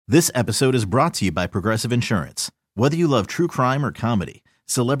This episode is brought to you by Progressive Insurance. Whether you love true crime or comedy,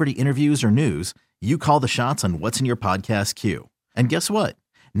 celebrity interviews or news, you call the shots on what's in your podcast queue. And guess what?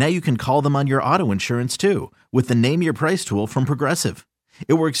 Now you can call them on your auto insurance too with the Name Your Price tool from Progressive.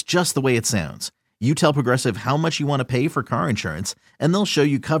 It works just the way it sounds. You tell Progressive how much you want to pay for car insurance, and they'll show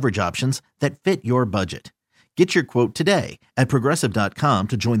you coverage options that fit your budget. Get your quote today at Progressive.com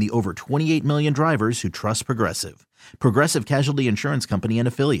to join the over 28 million drivers who trust Progressive. Progressive Casualty Insurance Company and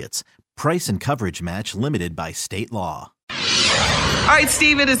Affiliates. Price and coverage match limited by state law. All right,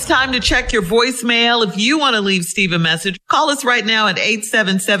 Steve, it is time to check your voicemail. If you want to leave Steve a message, call us right now at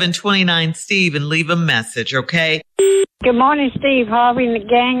 877-29-STEVE and leave a message, okay? Good morning, Steve Harvey and the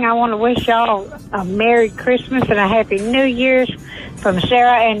gang. I want to wish y'all a Merry Christmas and a Happy New Year's from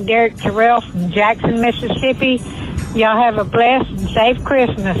Sarah and Derek Terrell from Jackson, Mississippi. Y'all have a blessed and safe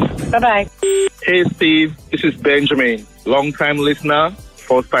Christmas. Bye-bye. Hey, Steve. This is Benjamin, long-time listener,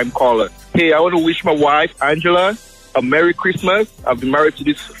 first-time caller. Hey, I want to wish my wife, Angela, a Merry Christmas. I've been married to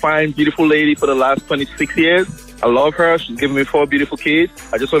this fine, beautiful lady for the last 26 years. I love her. She's given me 4 beautiful kids.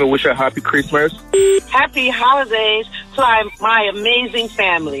 I just want to wish her a happy Christmas. Happy holidays to my amazing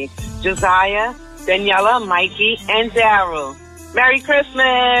family, Josiah, Daniela, Mikey, and Daryl. Merry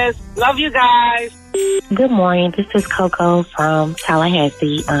Christmas. Love you guys. Good morning. This is Coco from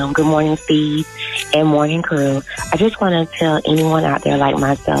Tallahassee. Good morning, Steve, and morning crew. I just want to tell anyone out there like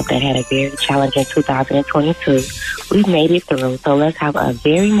myself that had a very challenging 2022. We've made it through, so let's have a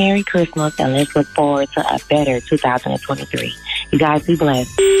very Merry Christmas and let's look forward to a better 2023. You guys be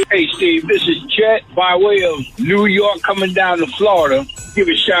blessed. Hey, Steve, this is Chet by way of New York coming down to Florida. Give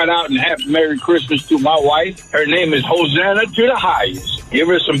a shout out and happy Merry Christmas to my wife. Her name is Hosanna to the highest. Give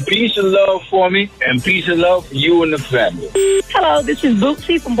her some peace and love for me and peace and love for you and the family. Hello, this is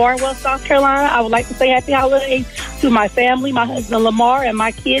Bootsy from Barnwell, South Carolina. I would like to say happy holidays to my family, my husband Lamar, and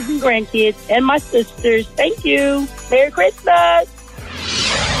my kids and grandkids, and my sisters. Thank you. Merry Christmas.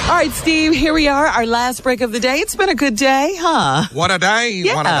 All right, Steve, here we are, our last break of the day. It's been a good day, huh? What a day.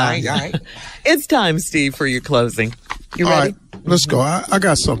 Yeah. What a day. Right. It's time, Steve, for your closing. You ready? All right, let's go. I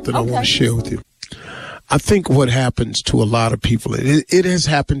got something I want to share with you. I think what happens to a lot of people, it has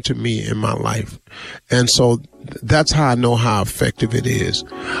happened to me in my life. And so that's how I know how effective it is.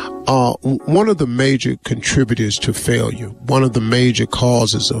 One of the major contributors to failure, one of the major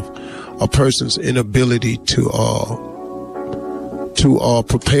causes of a person's inability to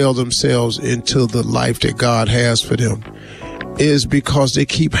propel themselves into the life that God has for them is because they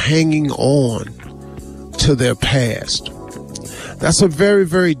keep hanging on to their past. That's a very,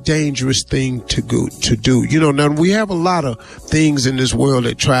 very dangerous thing to do. You know, now we have a lot of things in this world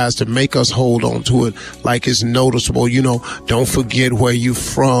that tries to make us hold on to it like it's noticeable. You know, don't forget where you're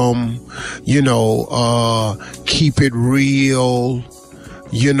from. You know, keep it real.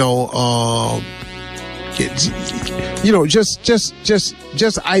 You know,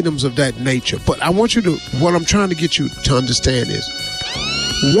 just items of that nature. But I want you to, what I'm trying to get you to understand is,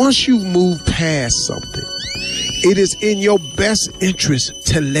 once you move past something, it is in your best interest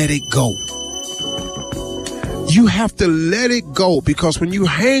to let it go. You have to let it go, because when you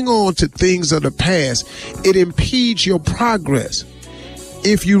hang on to things of the past, it impedes your progress.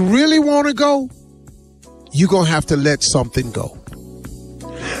 If you really want to go, you're going to have to let something go.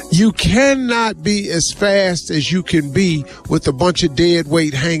 You cannot be as fast as you can be with a bunch of dead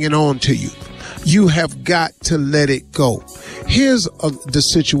weight hanging on to you. You have got to let it go. Here's the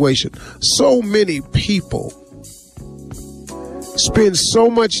situation. So many people spend so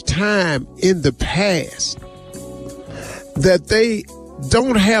much time in the past that they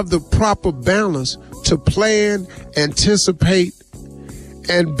don't have the proper balance to plan, anticipate,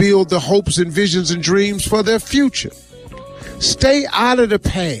 and build the hopes and visions and dreams for their future. Stay out of the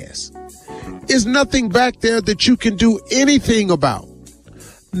past. There's nothing back there that you can do anything about.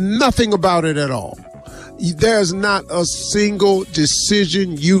 Nothing about it at all. There's not a single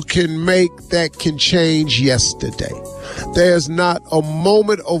decision you can make that can change yesterday. There's not a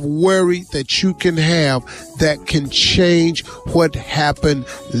moment of worry that you can have that can change what happened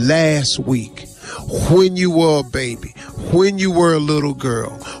last week. When you were a baby, when you were a little girl,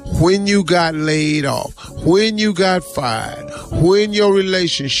 when you got laid off, when you got fired, when your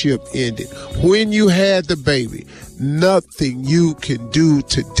relationship ended, when you had the baby, nothing you can do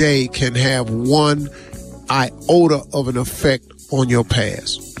today can have one iota of an effect on your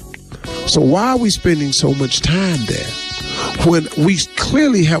past. So why are we spending so much time there when we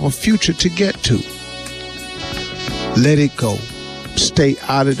clearly have a future to get to? Let it go. Stay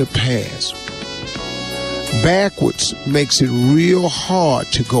out of the past. Backwards makes it real hard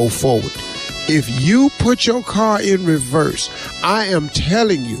to go forward. If you put your car in reverse, I am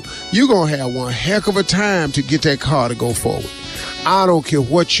telling you, you're going to have one heck of a time to get that car to go forward. I don't care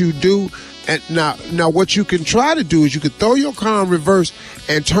what you do. And now what you can try to do is you can throw your car in reverse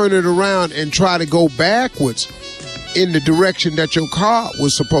and turn it around and try to go backwards in the direction that your car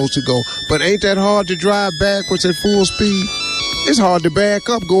was supposed to go. But ain't that hard to drive backwards at full speed? It's hard to back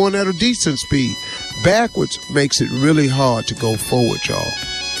up going at a decent speed. Backwards makes it really hard to go forward, y'all.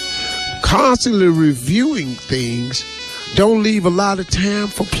 Constantly reviewing things don't leave a lot of time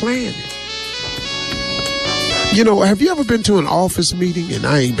for planning. You know, have you ever been to an office meeting? And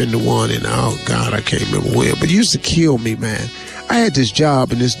I ain't been to one in, oh God, I can't remember when, but it used to kill me, man. I had this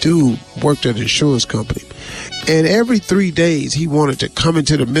job and this dude worked at an insurance company. And every 3 days he wanted to come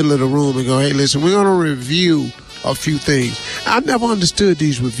into the middle of the room and go, hey, listen, we're going to review a few things. I never understood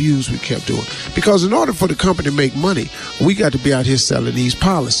these reviews we kept doing, because in order for the company to make money, we got to be out here selling these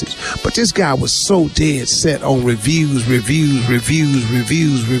policies. But this guy was so dead set on reviews.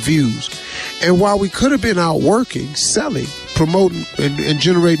 And while we could have been out working, selling, promoting, and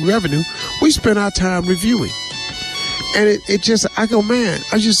generating revenue, we spent our time reviewing. And it just, I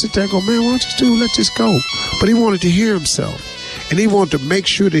just sit there and go, man, why don't this dude let this go? But he wanted to hear himself. And he wanted to make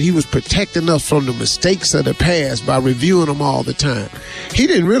sure that he was protecting us from the mistakes of the past by reviewing them all the time. He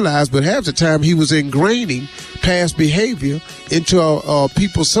didn't realize, but half the time he was ingraining past behavior into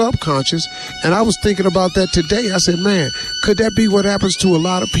people's subconscious. And I was thinking about that today. I said, man, could that be what happens to a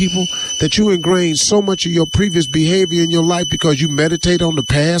lot of people? That you ingrain so much of your previous behavior in your life because you meditate on the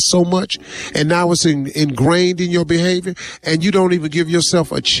past so much, and now it's ingrained in your behavior, and you don't even give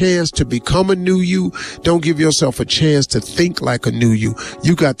yourself a chance to become a new you. Don't give yourself a chance to think like a new you.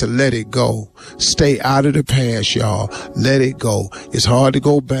 You got to let it go. Stay out of the past, y'all. Let it go. It's hard to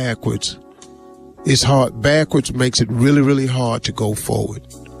go backwards. It's hard. Backwards makes it really, really hard to go forward.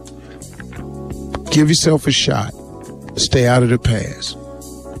 Give yourself a shot. Stay out of the past.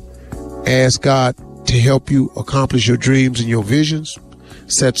 Ask God to help you accomplish your dreams and your visions.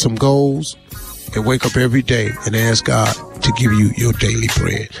 Set some goals and wake up every day and ask God to give you your daily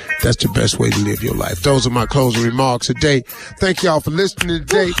bread. That's the best way to live your life. Those are my closing remarks today. Thank y'all for listening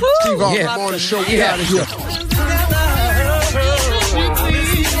today. Steve Harvey Morning Show. We out of here.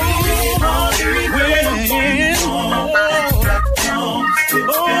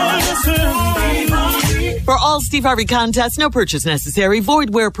 For all Steve Harvey contests, no purchase necessary,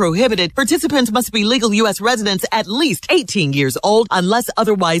 void where prohibited. Participants must be legal U.S. residents at least 18 years old unless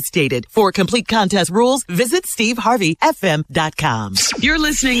otherwise stated. For complete contest rules, visit SteveHarveyFM.com. You're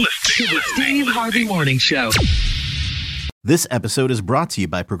listening to the Steve Harvey Morning Show. This episode is brought to you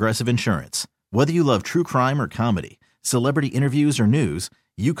by Progressive Insurance. Whether you love true crime or comedy, celebrity interviews or news,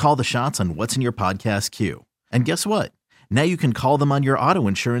 you call the shots on what's in your podcast queue. And guess what? Now you can call them on your auto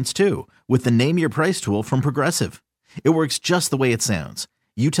insurance too with the Name Your Price tool from Progressive. It works just the way it sounds.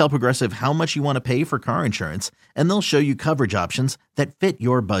 You tell Progressive how much you want to pay for car insurance, and they'll show you coverage options that fit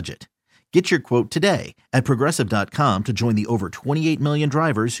your budget. Get your quote today at Progressive.com to join the over 28 million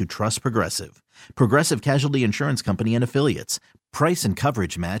drivers who trust Progressive. Progressive Casualty Insurance Company and Affiliates. Price and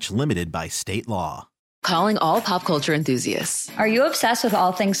coverage match limited by state law. Calling all pop culture enthusiasts. Are you obsessed with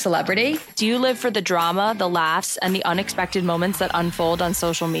all things celebrity? Do you live for the drama, the laughs, and the unexpected moments that unfold on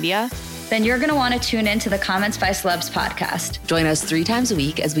social media? Then you're going to want to tune in to the Comments by Celebs podcast. Join us 3 times a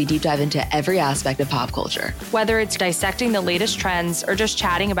week as we deep dive into every aspect of pop culture. Whether it's dissecting the latest trends or just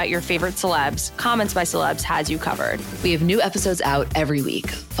chatting about your favorite celebs, Comments by Celebs has you covered. We have new episodes out every week.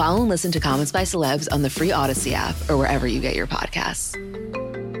 Follow and listen to Comments by Celebs on the free Odyssey app or wherever you get your podcasts.